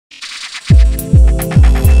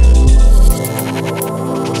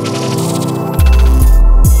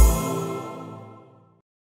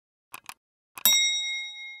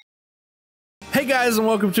guys, and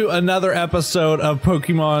welcome to another episode of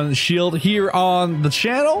Pokemon Shield here on the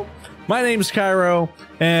channel. My name is Kyro,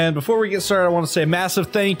 and before we get started, I want to say a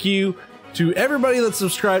massive thank you to everybody that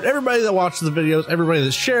subscribed, everybody that watches the videos, everybody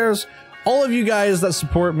that shares, all of you guys that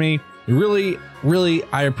support me. It really,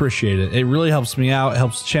 I appreciate it. It really helps me out, it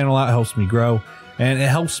helps the channel out, it helps me grow, and it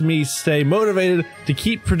helps me stay motivated to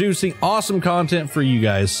keep producing awesome content for you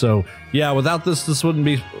guys. So yeah, without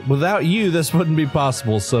you, this wouldn't be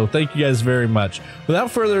possible. So thank you guys very much.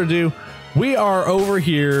 Without further ado, we are over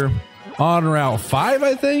here on Route 5,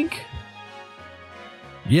 I think.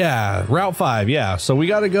 Yeah, Route 5, yeah. So we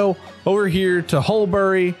got to go over here to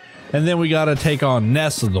Hulbury, and then we got to take on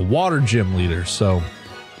Nessa, the water gym leader. So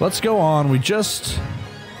let's go on. What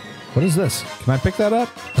is this? Can I pick that up?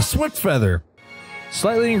 A Swift Feather.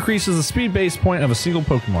 Slightly increases the speed base point of a single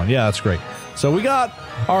Pokemon. Yeah, that's great. So we got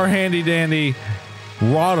our handy dandy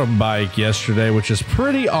Rotom bike yesterday, which is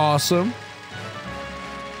pretty awesome.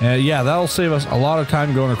 And yeah, that'll save us a lot of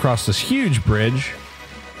time going across this huge bridge.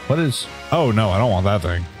 What is... Oh no, I don't want that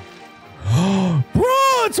thing. Bro,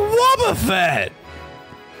 it's Wobbuffet!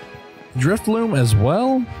 Drifloom as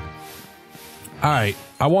well? Alright,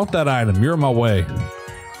 I want that item. You're on my way.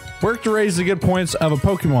 Work to raise the good points of a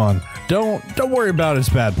Pokemon. Don't worry about its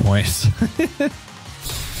bad points.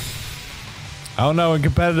 I don't know, in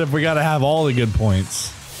competitive we gotta have all the good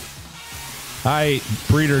points. Alright,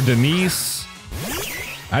 Breeder Denise.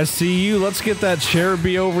 I see you. Let's get that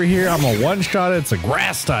Cherubi over here. I'm a one-shot. It's a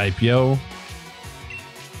grass type, yo.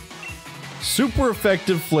 Super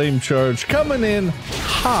effective flame charge coming in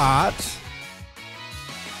hot.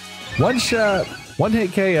 One shot, one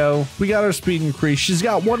hit KO. We got our speed increase. She's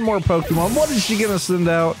got one more Pokemon. What is she gonna send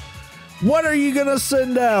out? What are you gonna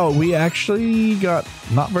send out? We actually got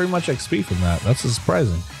not very much XP from that. That's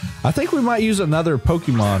surprising. I think we might use another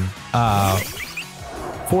Pokemon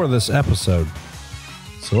for this episode.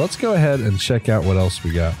 So let's go ahead and check out what else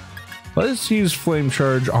we got. Let's use Flame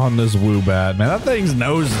Charge on this Woobat. Man, that thing's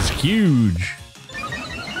nose is huge.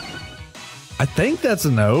 I think that's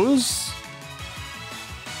a nose.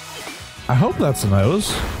 I hope that's a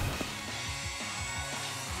nose.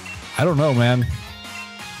 I don't know, man.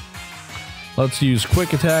 Let's use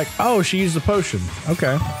Quick Attack. Oh, she used the potion.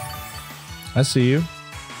 Okay. I see you.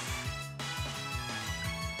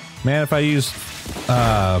 Man, if I use...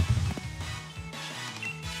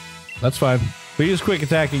 That's fine. We use Quick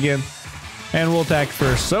Attack again. And we'll attack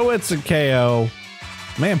first. So it's a KO.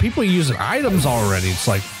 Man, people using items already. It's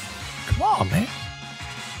like, come on, man.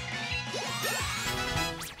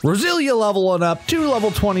 Roselia leveling up to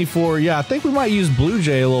level 24. Yeah, I think we might use Blue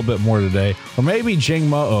Jay a little bit more today. Or maybe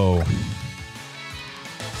Jingmo-O.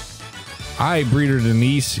 Alright, Breeder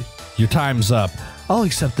Denise. Your time's up. I'll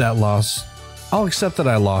accept that loss. I'll accept that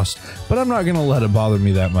I lost. But I'm not going to let it bother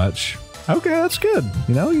me that much. Okay, that's good.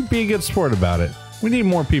 You know, you'd be a good sport about it. We need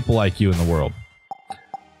more people like you in the world.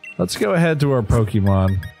 Let's go ahead to our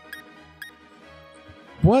Pokemon.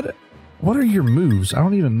 What are your moves? I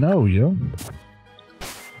don't even know, yo.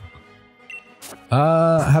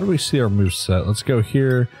 How do we see our moveset? Let's go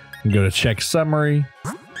here and go to check summary.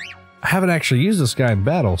 I haven't actually used this guy in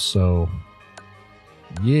battle, so...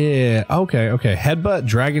 Yeah, okay. Headbutt,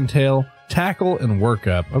 Dragon Tail, Tackle, and Work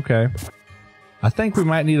Up. Okay. I think we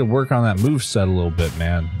might need to work on that moveset a little bit,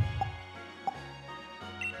 man.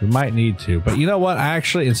 We might need to. But you know what? I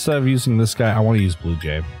actually, instead of using this guy, I want to use Blue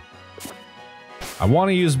Jay. I want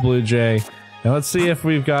to use Blue Jay. And let's see if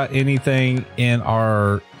we've got anything in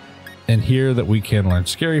here that we can learn.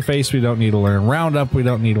 Scary Face, we don't need to learn. Roundup, we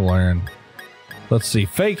don't need to learn. Let's see.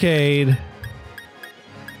 Fake Aid.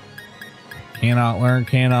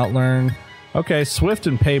 Cannot learn. Okay, Swift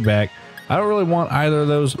and Payback. I don't really want either of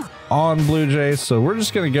those on Blue Jay, so we're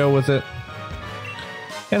just going to go with it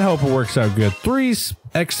and hope it works out good. 3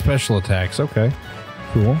 X special attacks. Okay,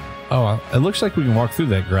 cool. Oh, it looks like we can walk through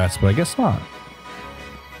that grass, but I guess not.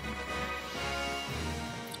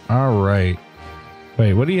 All right.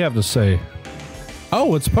 Wait, what do you have to say?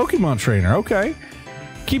 Oh, it's Pokemon Trainer. Okay.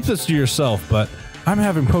 Keep this to yourself, but I'm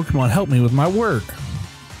having Pokemon help me with my work.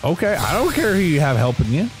 Okay, I don't care who you have helping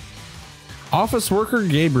you. Office Worker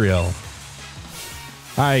Gabriel.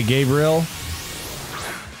 Hi, Gabriel.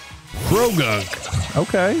 Grogunk.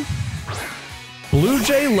 Okay. Blue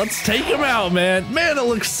Jay, let's take him out, man. Man, it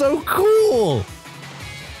looks so cool.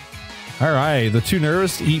 All right, the too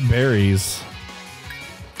nervous to eat berries.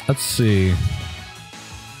 Let's see.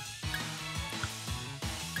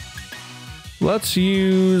 Let's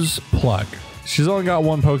use Pluck. She's only got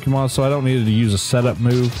one Pokemon, so I don't need to use a setup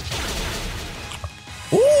move.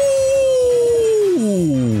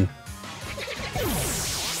 Ooh!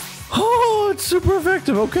 Oh, it's super effective.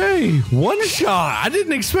 active. Okay. One shot. I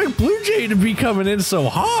didn't expect Blue Jay to be coming in so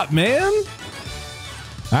hot, man.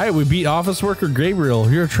 All right, we beat office worker Gabriel.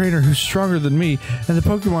 You're a trainer who's stronger than me, and the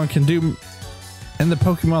Pokemon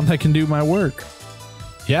that can do my work.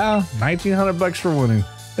 Yeah, 1,900 bucks for winning.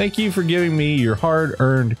 Thank you for giving me your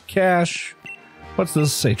hard-earned cash. What's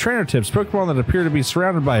this say? Trainer tips. Pokemon that appear to be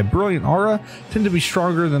surrounded by a brilliant aura tend to be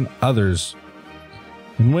stronger than others.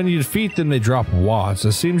 And when you defeat them, they drop watts.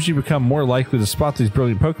 It seems you become more likely to spot these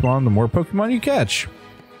brilliant Pokemon the more Pokemon you catch.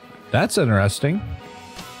 That's interesting.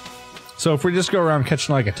 So if we just go around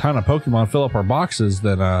catching like a ton of Pokemon, fill up our boxes,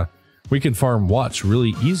 then we can farm watts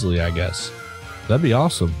really easily, I guess. That'd be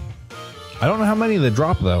awesome. I don't know how many they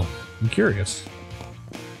drop though. I'm curious.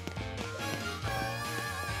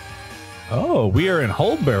 Oh, we are in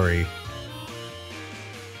Hulbury.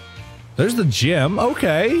 There's the gym.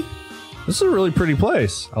 Okay. This is a really pretty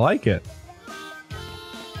place. I like it.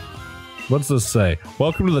 What's this say?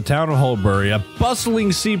 Welcome to the town of Hulbury, a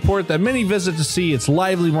bustling seaport that many visit to see its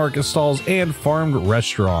lively market stalls and farmed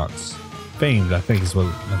restaurants. Famed, I think is what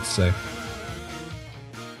it meant to say.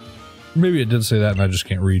 Maybe it did say that and I just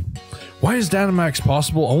can't read. Why is Dynamax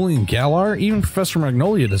possible only in Galar? Even Professor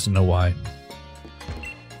Magnolia doesn't know why.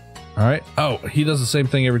 Alright. Oh, he does the same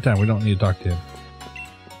thing every time. We don't need to talk to him.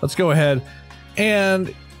 Let's go ahead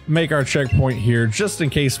and make our checkpoint here just in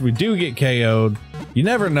case we do get KO'd. You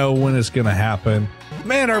never know when it's gonna happen.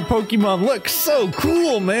 Man, our Pokemon look so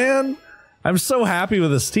cool, man. I'm so happy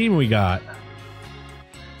with this team we got.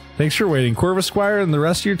 Thanks for waiting. Corvusquire and the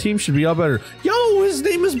rest of your team should be all better. Yo, his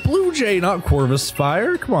name is Blue Jay, not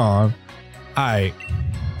Corvusquire. Come on. Aight.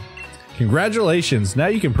 Congratulations. Now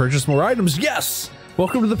you can purchase more items. Yes!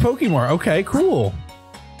 Welcome to the Pokemon. Okay, cool.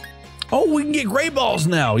 Oh, we can get Gray Balls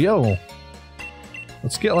now. Yo.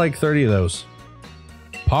 Let's get like 30 of those.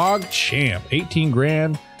 PogChamp, 18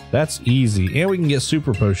 grand. That's easy. And we can get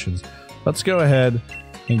super potions. Let's go ahead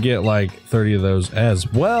and get like 30 of those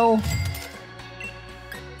as well.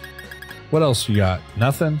 What else you got?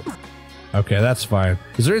 Nothing? Okay, that's fine.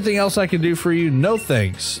 Is there anything else I can do for you? No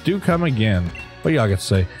thanks. Do come again. What y'all got to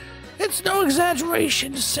say? It's no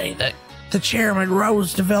exaggeration to say that the Chairman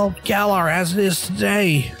Rose developed Galar as it is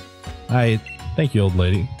today. Thank you, old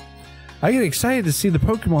lady. I get excited to see the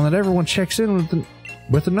Pokemon that everyone checks in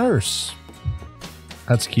with the nurse.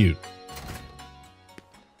 That's cute.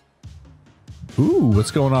 Ooh,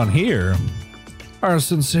 what's going on here? Our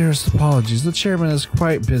sincerest apologies. The chairman is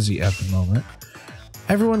quite busy at the moment.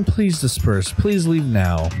 Everyone, please disperse. Please leave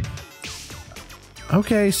now.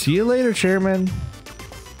 Okay, see you later, chairman.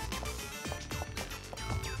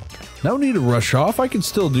 No need to rush off. I can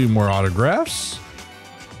still do more autographs.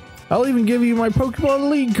 I'll even give you my Pokemon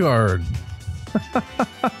League card.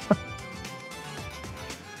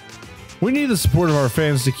 We need the support of our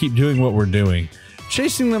fans to keep doing what we're doing.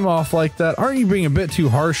 Chasing them off like that, aren't you being a bit too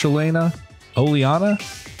harsh, Oleana?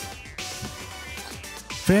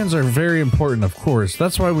 Fans are very important, of course.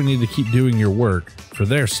 That's why we need to keep doing your work, for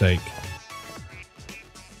their sake.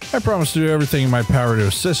 I promise to do everything in my power to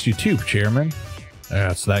assist you too, Chairman.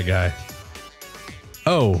 That's that guy.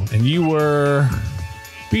 Oh, and you were...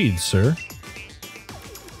 Bede, sir.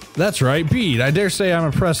 That's right, Bede. I dare say I'm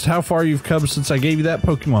impressed how far you've come since I gave you that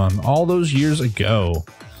Pokemon all those years ago.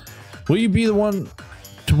 Will you be the one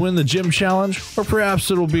to win the gym challenge, or perhaps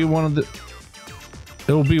it'll be one of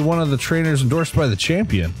the trainers endorsed by the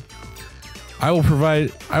champion? I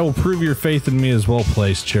will prove your faith in me as well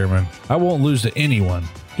placed, Chairman. I won't lose to anyone.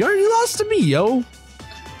 You already lost to me, yo.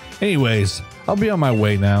 Anyways, I'll be on my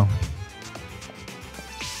way now.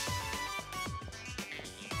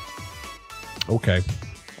 Okay.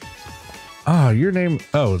 Your name...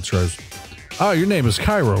 Oh, it's Rose. Your name is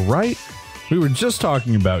Kyro, right? We were just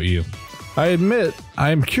talking about you. I admit,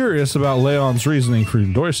 I am curious about Leon's reasoning for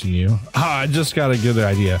endorsing you. I just got a good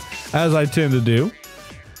idea, as I tend to do.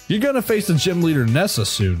 You're gonna face the gym leader Nessa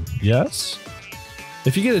soon, yes?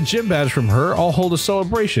 If you get a gym badge from her, I'll hold a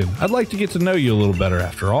celebration. I'd like to get to know you a little better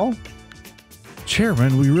after all.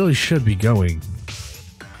 Chairman, we really should be going.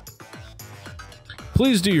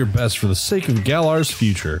 Please do your best for the sake of Galar's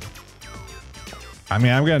future. I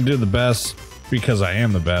mean, I'm gonna do the best because I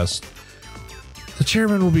am the best. The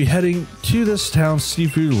chairman will be heading to this town's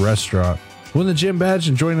seafood restaurant. Win the gym badge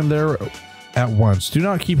and join him there at once. Do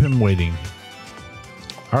not keep him waiting.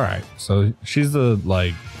 Alright, so she's the,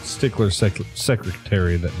 like, stickler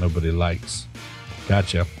secretary that nobody likes.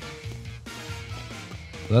 Gotcha.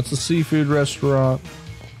 That's the seafood restaurant.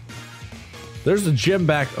 There's the gym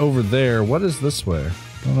back over there. What is this way?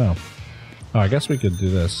 I don't know. Oh, I guess we could do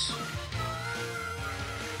this.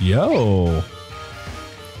 Yo!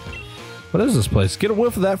 What is this place? Get a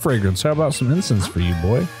whiff of that fragrance. How about some incense for you,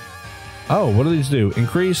 boy? Oh, what do these do?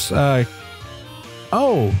 Increase,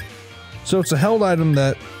 oh, so it's a held item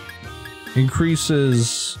that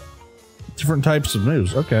increases different types of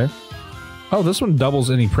moves. Okay. Oh, this one doubles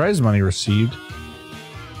any prize money received.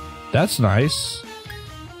 That's nice.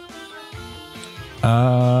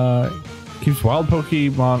 Keeps wild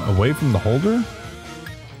Pokemon away from the holder.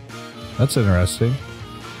 That's interesting.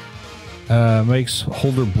 Makes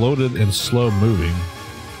holder bloated and slow moving.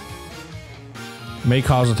 May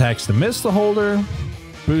cause attacks to miss the holder.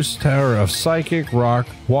 Boosts tower of psychic, rock,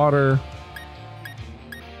 water,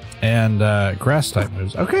 and grass type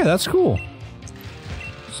moves. Okay, that's cool.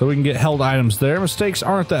 So we can get held items there. Mistakes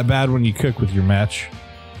aren't that bad when you cook with your match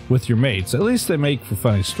with your mates. At least they make for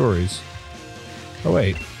funny stories. Oh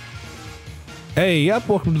wait. Hey, yep,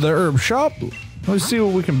 welcome to the herb shop. Let's see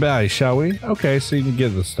what we can buy, shall we? Okay, so you can get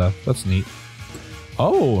this stuff. That's neat.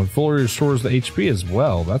 Oh, and fully restores the HP as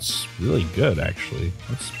well. That's really good, actually.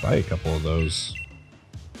 Let's buy a couple of those.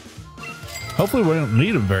 Hopefully we don't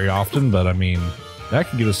need them very often, but I mean, that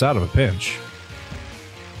can get us out of a pinch.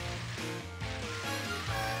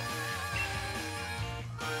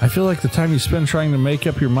 I feel like the time you spend trying to make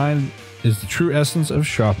up your mind is the true essence of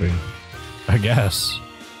shopping. I guess.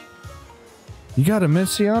 You got a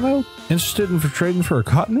Menciano? Interested in trading for a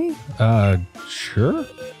Cottony? Sure.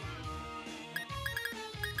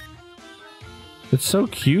 It's so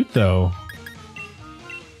cute, though.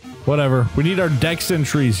 Whatever. We need our Dex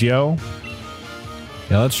entries, yo.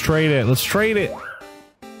 Yeah, let's trade it. Let's trade it.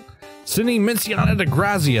 Sending Menciano to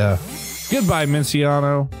Grazia. Goodbye,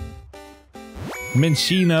 Menciano.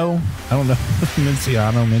 Minchino. I don't know.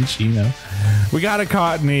 Menciano, Minchino. We got a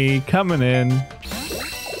Cottony coming in.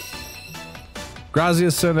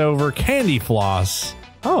 Grazia sent over Candy Floss.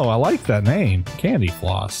 Oh, I like that name. Candy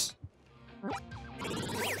Floss.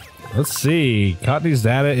 Let's see. Cottony's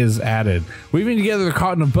data is added. Weaving together the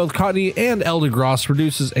cotton of both Cottony and Eldegoss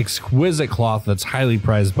produces exquisite cloth that's highly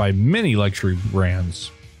prized by many luxury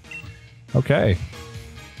brands. Okay.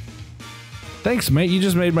 Thanks, mate. You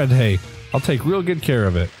just made my day. I'll take real good care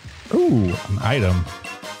of it. Ooh, an item.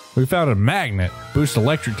 We found a magnet. Boost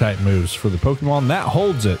electric type moves for the Pokemon that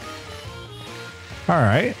holds it.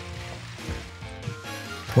 Alright.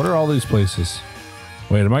 What are all these places?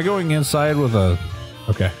 Wait, am I going inside with a...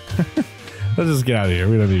 Okay. Let's just get out of here.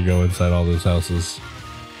 We don't need to go inside all those houses.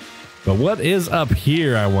 But what is up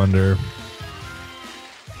here, I wonder?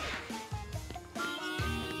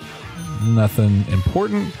 Nothing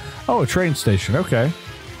important. Oh, a train station. Okay.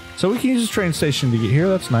 So we can use this train station to get here.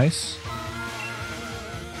 That's nice.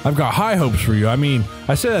 I've got high hopes for you. I mean,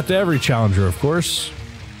 I say that to every challenger, of course.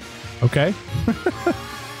 Okay.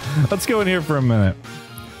 Let's go in here for a minute.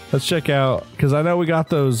 Let's check out, because I know we got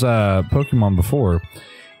those Pokemon before.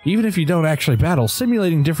 Even if you don't actually battle,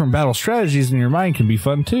 simulating different battle strategies in your mind can be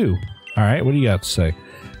fun too. Alright, what do you got to say?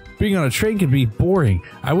 Being on a train can be boring.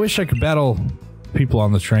 I wish I could battle people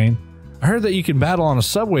on the train. I heard that you can battle on a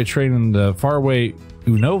subway train in the faraway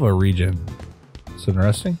Unova region. It's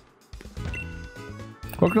interesting.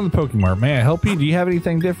 Welcome to the Pokemart. May I help you? Do you have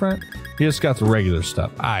anything different? You just got the regular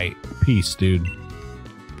stuff. Aight, peace, dude.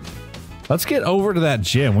 Let's get over to that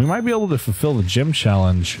gym. We might be able to fulfill the gym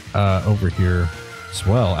challenge over here as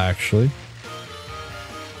well, actually.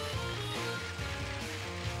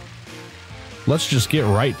 Let's just get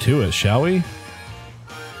right to it, shall we?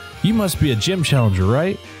 You must be a gym challenger,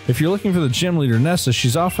 right? If you're looking for the gym leader, Nessa,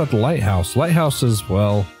 she's off at the lighthouse. Lighthouse is,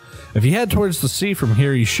 well, if you head towards the sea from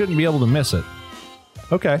here, you shouldn't be able to miss it.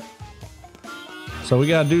 Okay. So we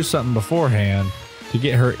gotta do something beforehand to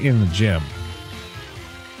get her in the gym.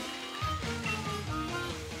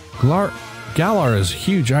 Galar is a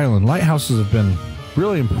huge island. Lighthouses have been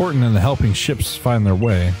really important in the helping ships find their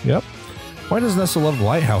way. Yep. Why does Nessa love the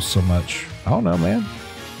lighthouse so much? I don't know, man.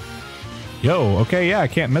 Yo, okay, yeah, I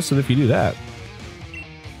can't miss it if you do that.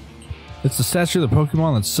 It's the statue of the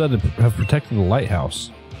Pokemon that's said to have protected the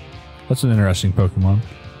lighthouse. That's an interesting Pokemon.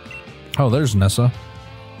 Oh, there's Nessa.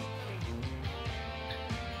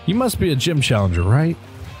 You must be a gym challenger, right?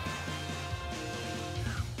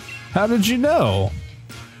 How did you know?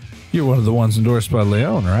 You're one of the ones endorsed by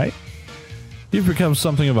Leon, right? You've become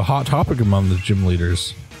something of a hot topic among the gym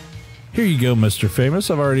leaders. Here you go, Mr. Famous.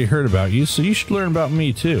 I've already heard about you, so you should learn about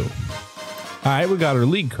me too. Alright, we got our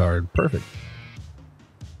league card. Perfect.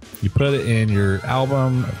 You put it in your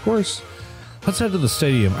album, of course. Let's head to the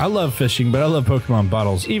stadium. I love fishing, but I love Pokemon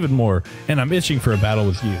battles even more, and I'm itching for a battle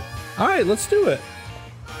with you. Alright, let's do it.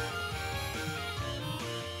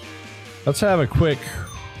 Let's have a quick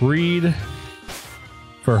read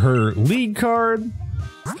for her league card.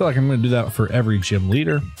 I feel like I'm going to do that for every gym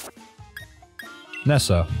leader.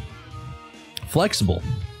 Nessa. Flexible.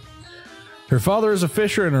 Her father is a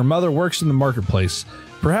fisher and her mother works in the marketplace.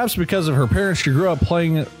 Perhaps because of her parents, she grew up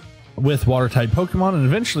playing with water-type Pokemon and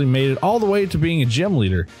eventually made it all the way to being a gym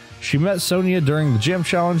leader. She met Sonia during the gym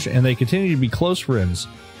challenge and they continue to be close friends.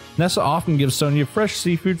 Nessa often gives Sonia fresh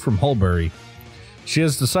seafood from Hulbury. She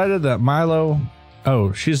has declared that Milo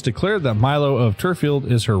of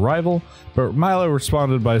Turffield is her rival, but Milo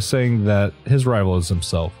responded by saying that his rival is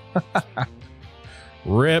himself.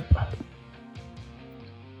 Rip.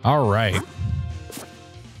 All right.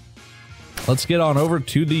 Let's get on over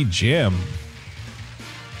to the gym.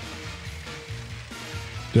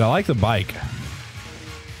 Dude, I like the bike.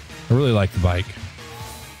 I really like the bike.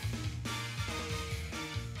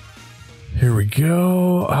 Here we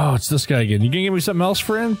go. Oh, it's this guy again. You gonna give me something else,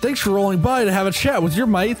 friend? Thanks for rolling by to have a chat with your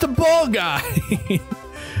mate, the ball guy.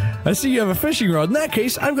 I see you have a fishing rod. In that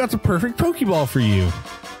case, I've got the perfect Pokeball for you.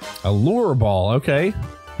 A lure ball, okay.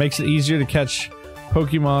 Makes it easier to catch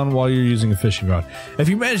Pokemon while you're using a fishing rod. If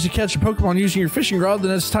you manage to catch a Pokemon using your fishing rod,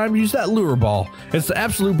 then it's time to use that lure ball. It's the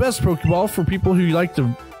absolute best Pokeball for people who like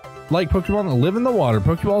Pokemon that live in the water.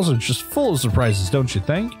 Pokeballs are just full of surprises, don't you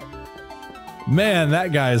think? Man,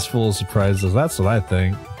 that guy is full of surprises. That's what I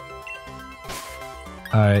think.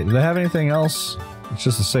 Alright, do they have anything else? It's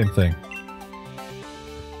just the same thing.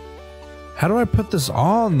 How do I put this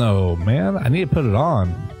on, though, man? I need to put it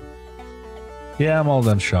on. Yeah, I'm all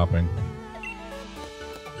done shopping.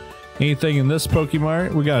 Anything in this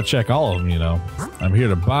Pokemart? We gotta check all of them, you know. I'm here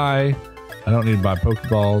to buy. I don't need to buy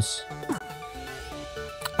Pokeballs.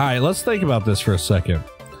 Alright, let's think about this for a second.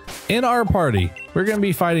 In our party, we're gonna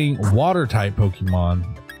be fighting water-type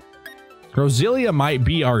Pokemon. Roselia might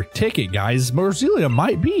be our ticket, guys. Roselia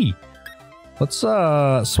might be. Let's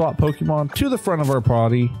swap Pokemon to the front of our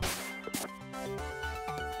party.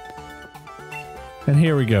 And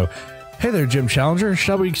here we go. Hey there, Gym Challenger.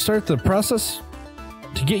 Shall we start the process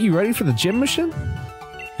to get you ready for the gym mission?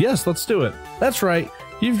 Yes, let's do it. That's right.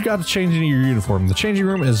 You've got to change into your uniform. The changing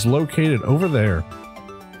room is located over there.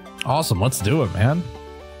 Awesome. Let's do it, man.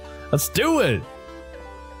 Let's do it.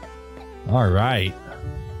 All right.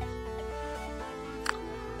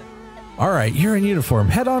 All right, you're in uniform.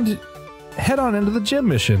 Head on into the gym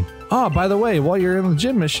mission. Ah, by the way, while you're in the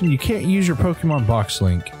gym mission, you can't use your Pokemon box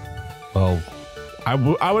link. Well,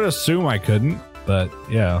 I would assume I couldn't, but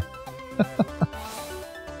yeah.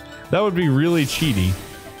 That would be really cheaty.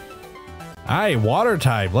 Alright, water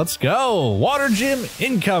type. Let's go. Water gym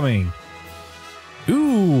incoming.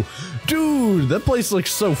 Ooh, dude, that place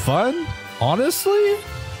looks so fun. Honestly.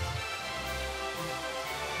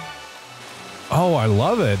 Oh, I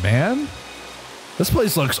love it, man. This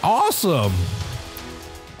place looks awesome.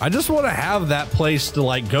 I just want to have that place to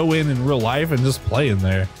like go in real life and just play in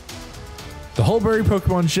there. The Hulbury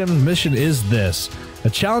Pokemon Gym mission is this. A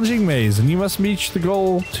challenging maze, and you must reach the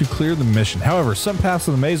goal to clear the mission. However, some paths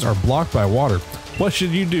in the maze are blocked by water. What should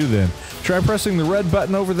you do then? Try pressing the red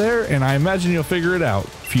button over there, and I imagine you'll figure it out,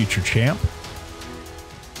 future champ.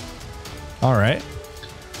 Alright.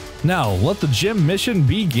 Now, let the gym mission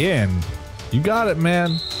begin. You got it,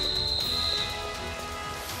 man.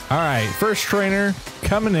 Alright, first trainer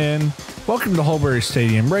coming in. Welcome to Hulbury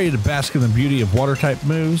Stadium. Ready to bask in the beauty of water-type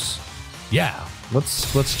moves? Yeah,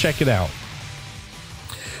 let's check it out.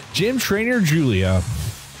 Gym trainer Julia.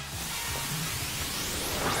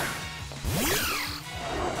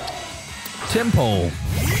 Temple.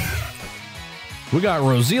 We got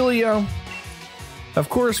Roselia. Of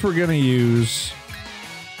course, we're gonna use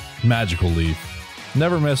Magical Leaf.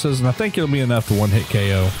 Never misses, and I think it'll be enough to one-hit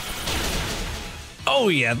KO. Oh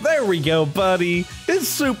yeah, there we go, buddy. It's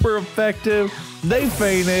super effective. They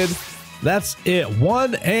fainted. That's it.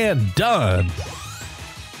 One and done.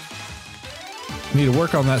 Need to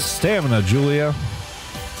work on that stamina, Julia.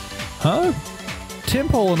 Huh?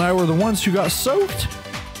 Timpole and I were the ones who got soaked.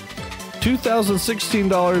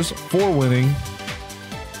 $2,016 for winning.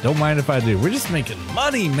 Don't mind if I do. We're just making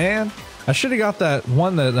money, man. I should have got that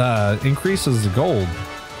one that increases the gold,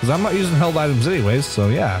 because I'm not using held items anyways, so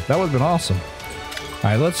yeah, that would have been awesome.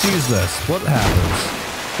 All right, let's use this. What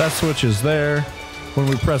happens? That switches there. When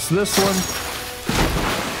we press this one,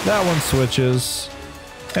 that one switches.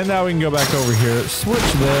 And now we can go back over here, switch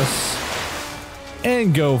this,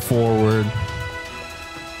 and go forward.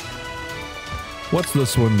 What's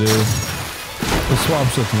this one do? It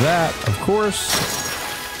swaps with that, of course.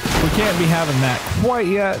 We can't be having that quite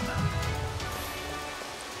yet.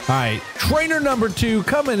 Alright, trainer number 2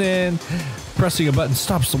 coming in. Pressing a button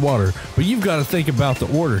stops the water, but you've got to think about the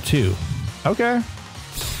order too. Okay.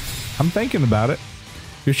 I'm thinking about it.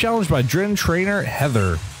 You're challenged by Dren trainer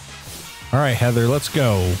Heather. Alright, Heather, let's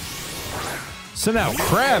go. Send out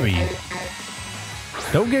Krabby.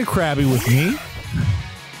 Don't get crabby with me.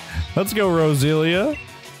 Let's go, Roselia.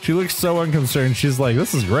 She looks so unconcerned. She's like,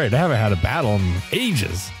 this is great. I haven't had a battle in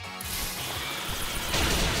ages.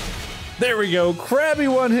 There we go.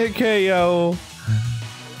 Krabby one-hit KO.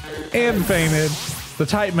 And fainted. The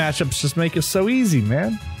type matchups just make it so easy,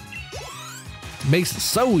 man. It makes it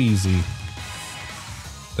so easy.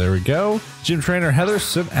 There we go. Gym Trainer Heather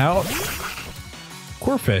sent out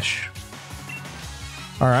Corphish.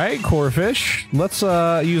 Alright, Corphish. Let's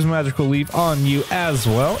use Magical Leaf on you as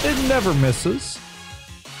well. It never misses.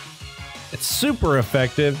 It's super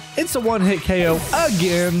effective. It's a one-hit KO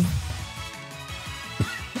again.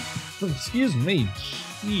 Excuse me.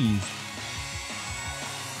 Jeez.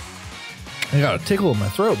 I got a tickle in my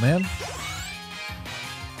throat, man.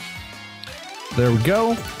 There we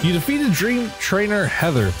go. You defeated Dream Trainer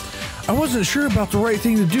Heather. I wasn't sure about the right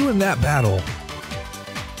thing to do in that battle.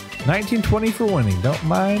 1920 for winning. Don't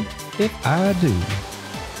mind if I do.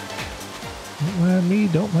 Don't mind me,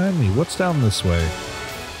 don't mind me. What's down this way?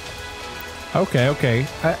 Okay, okay.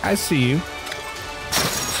 I see you.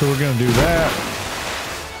 So we're going to do that.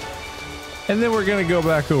 And then we're going to go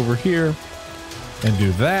back over here and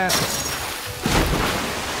do that.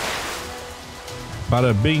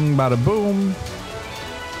 Bada bing, bada boom.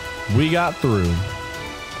 We got through.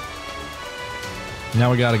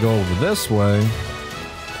 Now we got to go over this way.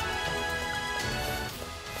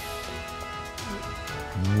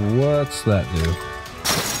 What's that do?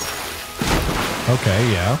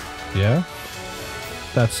 Okay, yeah. Yeah.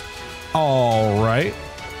 That's all right.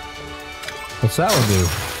 What's that one do?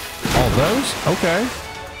 All those? Okay.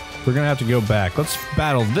 We're gonna have to go back. Let's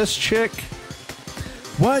battle this chick.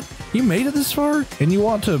 What? You made it this far? And you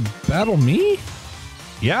want to battle me?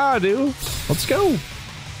 Yeah, I do. Let's go.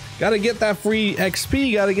 Gotta get that free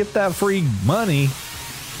XP. Gotta get that free money.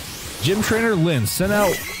 Gym Trainer Lynn sent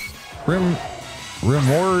out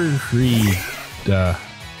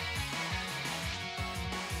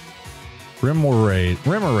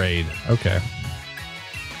Remoraid. Okay.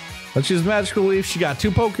 Let's use Magical Leaf. She got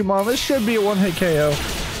 2 Pokemon. This should be a one-hit KO.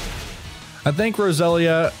 I think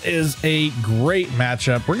Roselia is a great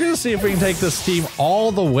matchup. We're going to see if we can take this team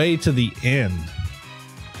all the way to the end.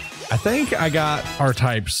 I think I got our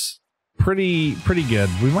types pretty good.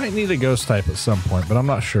 We might need a ghost type at some point, but I'm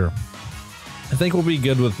not sure. I think we'll be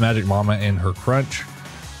good with Magic Mama and her Crunch.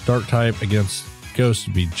 Dark type against Ghost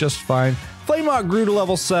would be just fine. Flamehawk grew to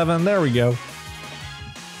level 7. There we go.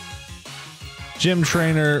 Gym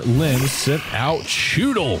Trainer Lynn sent out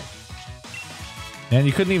Choodle. And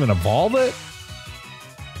you couldn't even evolve it?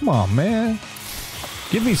 Come on, man.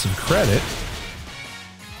 Give me some credit.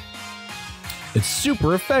 It's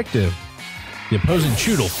super effective. The opposing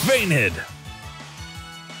Choodle fainted.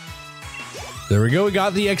 There we go. We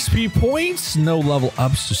got the XP points. No level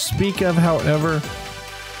ups to speak of, however.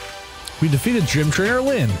 We defeated Gym Trainer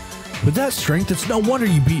Lynn. With that strength, it's no wonder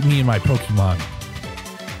you beat me and my Pokemon.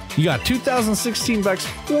 You got 2016 bucks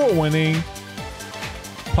for winning.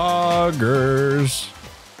 Poggers.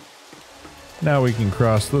 Now we can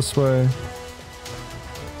cross this way.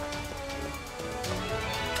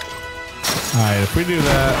 Alright, if we do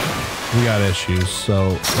that, we got issues. So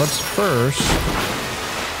let's first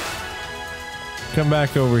come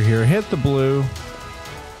back over here, hit the blue.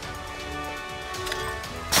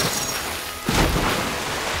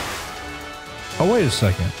 Oh, wait a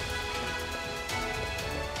second.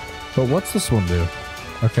 But what's this one do?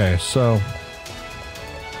 Okay, so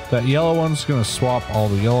that yellow one's going to swap all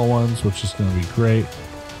the yellow ones, which is going to be great.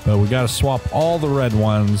 But we got to swap all the red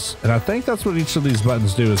ones. And I think that's what each of these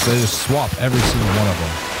buttons do, is they just swap every single one of them.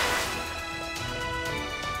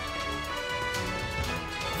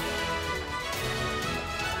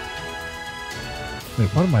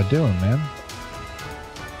 Wait, what am I doing, man?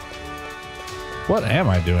 What am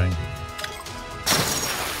I doing?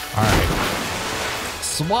 Alright.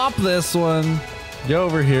 Swap this one. Go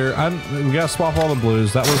over here. We gotta swap all the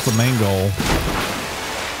blues. That was the main goal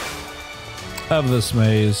of this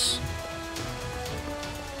maze.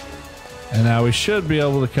 And now we should be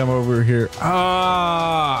able to come over here.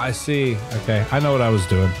 Ah, I see. Okay, I know what I was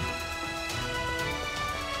doing.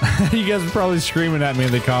 You guys are probably screaming at me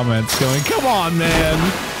in the comments going, come on, man.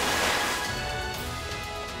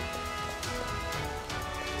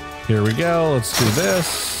 Here we go. Let's do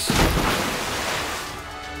this.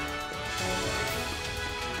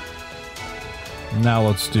 Now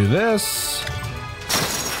let's do this.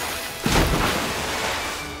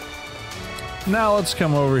 Now let's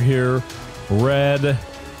come over here. Red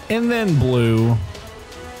and then blue.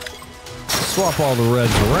 Swap all the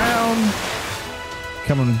reds around.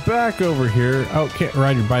 Coming back over here. Oh, can't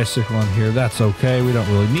ride your bicycle on here. That's okay. We don't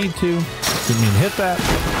really need to. Didn't mean to hit that.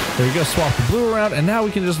 There you go. Swap the blue around. And now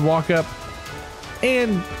we can just walk up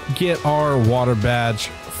and get our water badge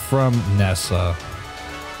from Nessa.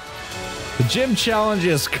 The gym challenge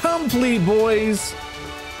is complete, boys.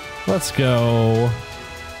 Let's go.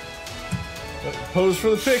 Pose for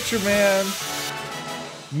the picture, man.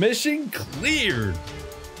 Mission cleared.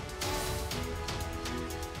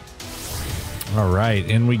 All right,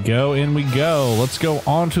 in we go, in we go. Let's go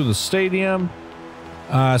on to the stadium.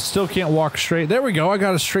 Still can't walk straight. There we go. I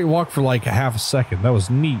got a straight walk for like a half a second. That was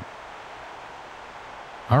neat.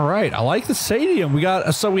 All right, I like the stadium. We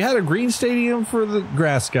got so we had a green stadium for the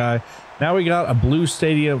grass guy. Now we got a blue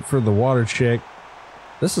stadium for the water chick.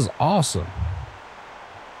 This is awesome.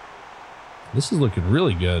 This is looking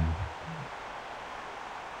really good.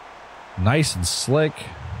 Nice and slick.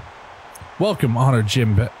 Welcome, Honor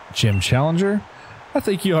Gym Challenger. I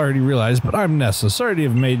think you already realized, but I'm Nessa. Sorry to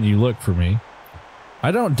have made you look for me. I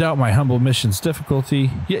don't doubt my humble mission's difficulty,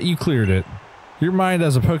 yet you cleared it. Your mind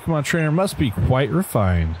as a Pokemon trainer must be quite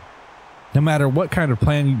refined. No matter what kind of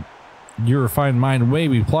plan your refined mind may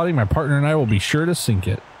be plotting, my partner and I will be sure to sink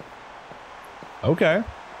it. Okay.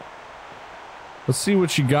 Let's see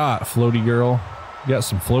what you got, floaty girl. You got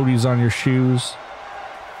some floaties on your shoes.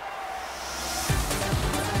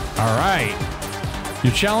 All right.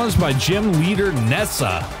 You're challenged by gym leader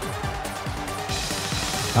Nessa.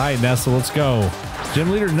 All right, Nessa, let's go.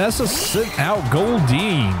 Gym leader Nessa sent out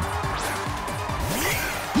Goldeen.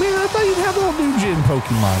 Man, I thought you'd have all new gym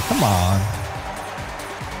Pokemon. Come on.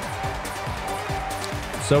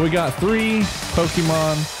 So we got 3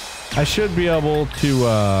 Pokemon. I should be able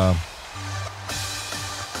to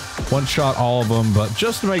one-shot all of them, but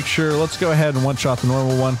just to make sure, let's go ahead and one-shot the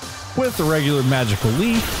normal one with the regular magical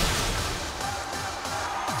leaf.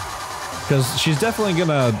 Because she's definitely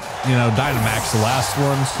gonna, you know, Dynamax the last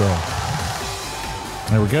one, so.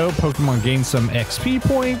 There we go. Pokemon gain some XP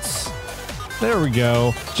points. There we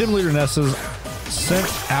go. Gym leader Nessa's sent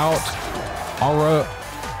out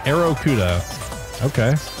Arrokuda.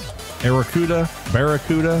 Okay. Arrokuda,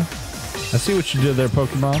 Barracuda. I see what you did there,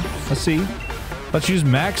 Pokemon. I see. Let's use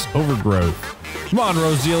Max Overgrowth. Come on,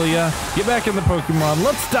 Roselia. Get back in the Pokemon.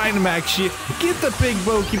 Let's Dynamax you. Get the big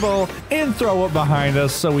Pokeball and throw it behind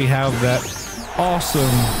us so we have that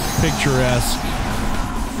awesome, picturesque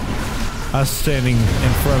us standing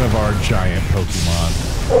in front of our giant Pokemon.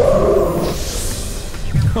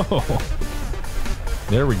 Oh,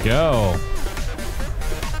 there we go.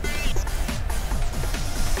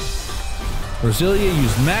 Roselia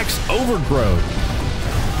used Max Overgrowth.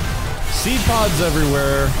 Seed pods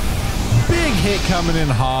everywhere. Big hit coming in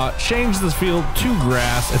hot. Change the field to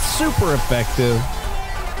grass. It's super effective.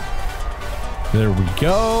 There we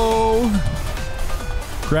go.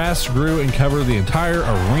 Grass grew and covered the entire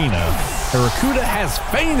arena. Arrokuda has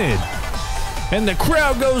fainted. And the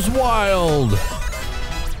crowd goes wild.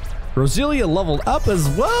 Roselia leveled up as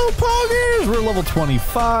well, Poggers. We're level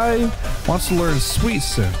 25. Wants to learn Sweet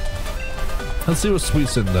Scent. Let's see what Sweet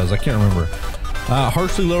Scent does. I can't remember.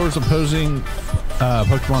 Harshly lowers opposing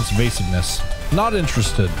Pokemon's evasiveness. Not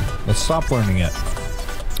interested. Let's stop learning it.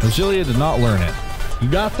 Roselia did not learn it. You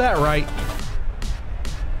got that right.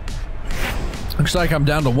 Looks like I'm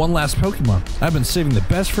down to one last Pokemon. I've been saving the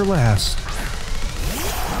best for last.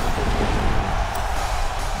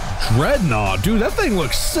 Dreadnought. Dude, that thing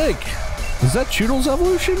looks sick. Is that Choodle's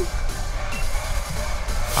evolution?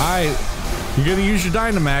 You're gonna use your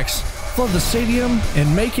Dynamax. Flood the stadium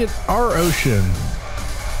and make it our ocean.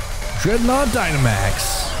 Dreadnought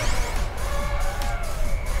Dynamax.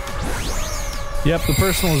 Yep, the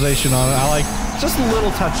personalization on it. I like just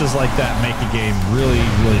little touches like that make a game really,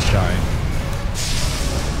 really shine.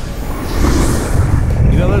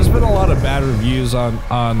 You know, there's been a lot of bad reviews on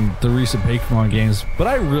the recent Pokemon games, but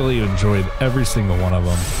I really enjoyed every single one of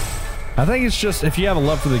them. I think it's just, if you have a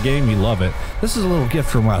love for the game, you love it. This is a little gift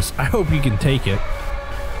from us. I hope you can take it.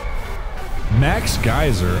 Max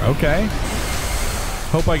Geyser, okay.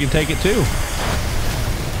 Hope I can take it too.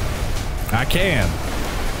 I can.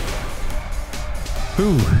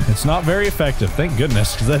 Ooh, it's not very effective. Thank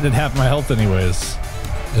goodness, because that did half my health anyways.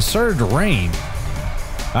 It started to rain.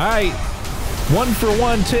 All right, 1 for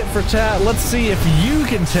 1, tit for tat. Let's see if you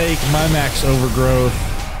can take my Max Overgrowth.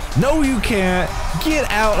 No, you can't. Get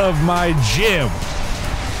out of my gym.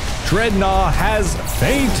 Dreadnought has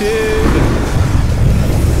fainted.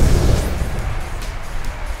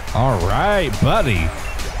 All right, buddy.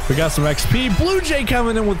 We got some XP. Blue Jay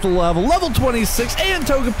coming in with the level 26, and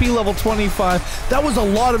Togepi level 25. That was a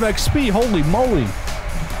lot of XP. Holy moly.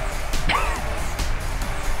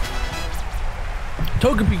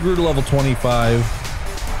 Togepi grew to level 25.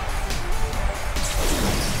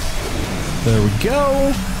 There we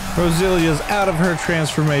go. Roselia's out of her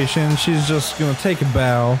transformation. She's just gonna take a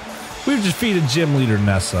bow. We've defeated Gym Leader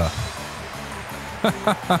Nessa.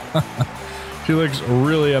 She looks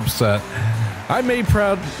really upset. I may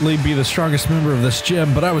proudly be the strongest member of this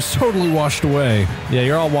gym, but I was totally washed away. Yeah,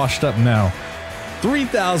 you're all washed up now.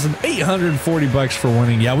 3,840 bucks for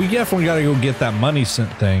winning. Yeah, we definitely gotta go get that money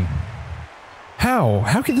sent thing. How?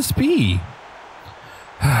 How could this be?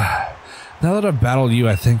 Now that I've battled you,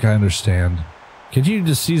 I think I understand. Continue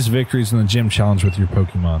to seize victories in the gym challenge with your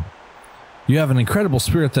Pokemon. You have an incredible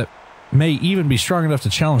spirit that may even be strong enough to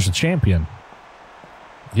challenge the champion.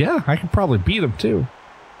 Yeah, I could probably beat him too.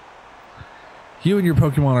 You and your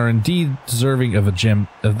Pokemon are indeed deserving of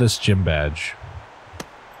this gym badge.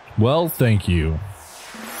 Well, thank you.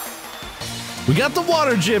 We got the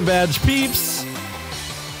water gym badge, peeps.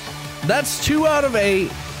 That's 2 out of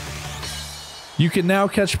 8. You can now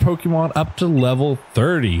catch Pokemon up to level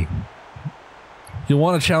 30. You'll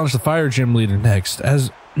want to challenge the fire gym leader next. As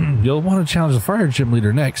you and your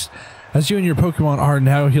Pokemon are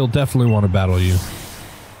now, he'll definitely want to battle you.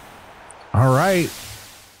 All right.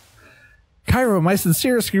 Kyro, my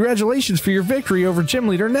sincerest congratulations for your victory over Gym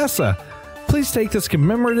Leader Nessa. Please take this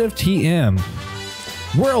commemorative TM.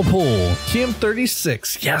 Whirlpool, TM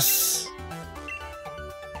 36, yes.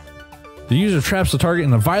 The user traps the target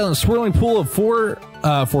in a violent swirling pool of for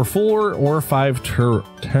 4 or 5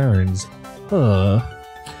 turns.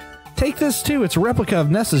 Take this too, it's a replica of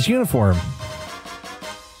Nessa's uniform.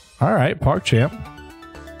 Alright, Park Champ.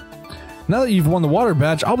 Now that you've won the water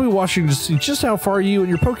badge, I'll be watching to see just how far you and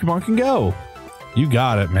your Pokemon can go. You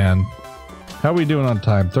got it, man. How are we doing on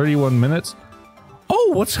time? 31 minutes?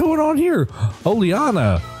 Oh, what's going on here? Oh,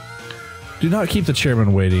 Liana. Do not keep the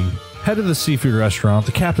chairman waiting. Head to the seafood restaurant,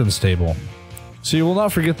 the captain's table. So you will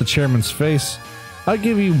not forget the chairman's face. I'll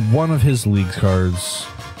give you one of his league cards.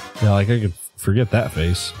 Yeah, like I could forget that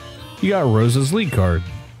face. You got Rose's league card.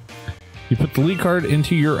 You put the league card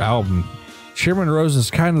into your album. Chairman Rose is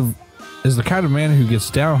the kind of man who gets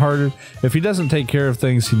downhearted if he doesn't take care of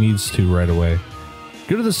things he needs to right away.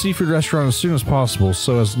 Go to the seafood restaurant as soon as possible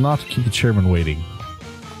so as not to keep the chairman waiting.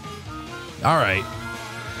 Alright.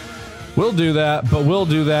 We'll do that, but we'll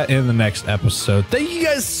do that in the next episode. Thank you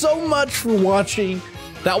guys so much for watching.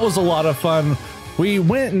 That was a lot of fun. We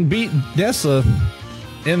went and beat Nessa,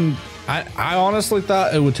 and I honestly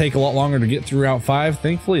thought it would take a lot longer to get through Route 5.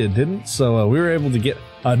 Thankfully, it didn't, so we were able to get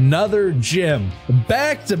another gym.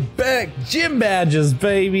 Back-to-back gym badges,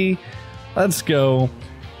 baby. Let's go.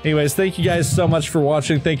 Anyways, thank you guys so much for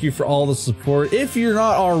watching. Thank you for all the support. If you're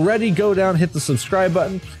not already, go down, hit the subscribe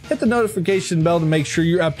button, hit the notification bell to make sure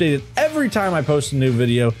you're updated every time I post a new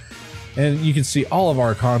video. And you can see all of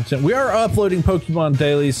our content. We are uploading Pokemon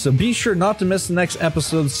daily, so be sure not to miss the next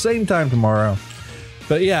episode, same time tomorrow.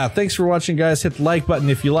 But yeah, thanks for watching, guys. Hit the like button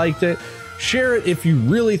if you liked it. Share it if you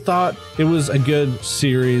really thought it was a good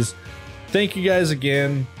series. Thank you guys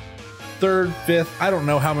again. 3rd, 5th, I don't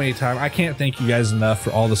know how many times. I can't thank you guys enough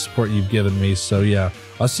for all the support you've given me. So yeah,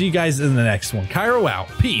 I'll see you guys in the next one. Kyro out.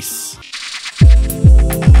 Peace.